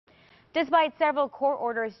Despite several court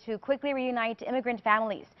orders to quickly reunite immigrant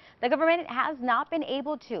families, the government has not been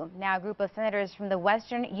able to. Now, a group of senators from the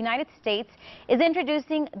western United States is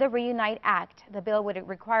introducing the Reunite Act. The bill would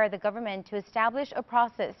require the government to establish a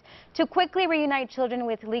process to quickly reunite children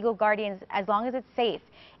with legal guardians as long as it's safe.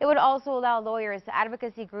 It would also allow lawyers,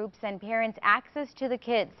 advocacy groups, and parents access to the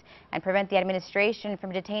kids and prevent the administration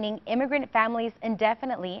from detaining immigrant families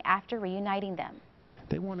indefinitely after reuniting them.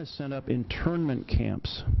 They want to set up internment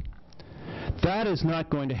camps. That is not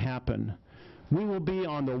going to happen. We will be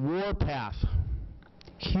on the warpath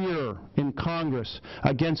here in Congress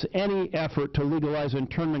against any effort to legalize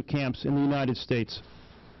internment camps in the United States.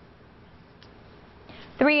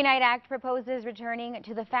 The Reunite Act proposes returning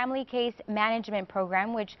to the Family Case Management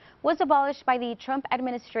Program, which was abolished by the Trump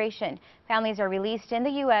administration. Families are released in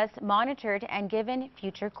the U.S., monitored, and given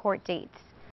future court dates.